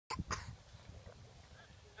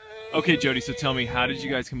Okay, Jody, so tell me, how did you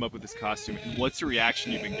guys come up with this costume, and what's the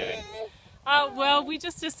reaction you've been getting? Well, we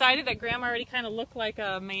just decided that Graham already kind of looked like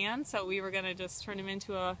a man, so we were going to just turn him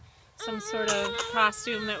into some sort of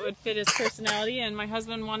costume that would fit his personality, and my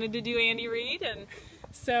husband wanted to do Andy Reid, and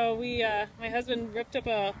so my husband ripped up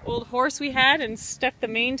an old horse we had and stuck the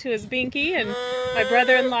mane to his binky, and my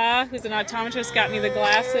brother-in-law, who's an optometrist, got me the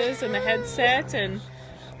glasses and the headset, and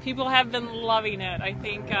people have been loving it. I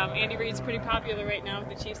think Andy Reid's pretty popular right now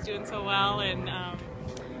with the Chiefs doing so well, and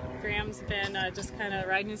Graham's been just kind of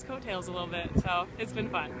riding his coattails a little bit, so it's been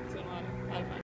fun. It's been a lot of fun.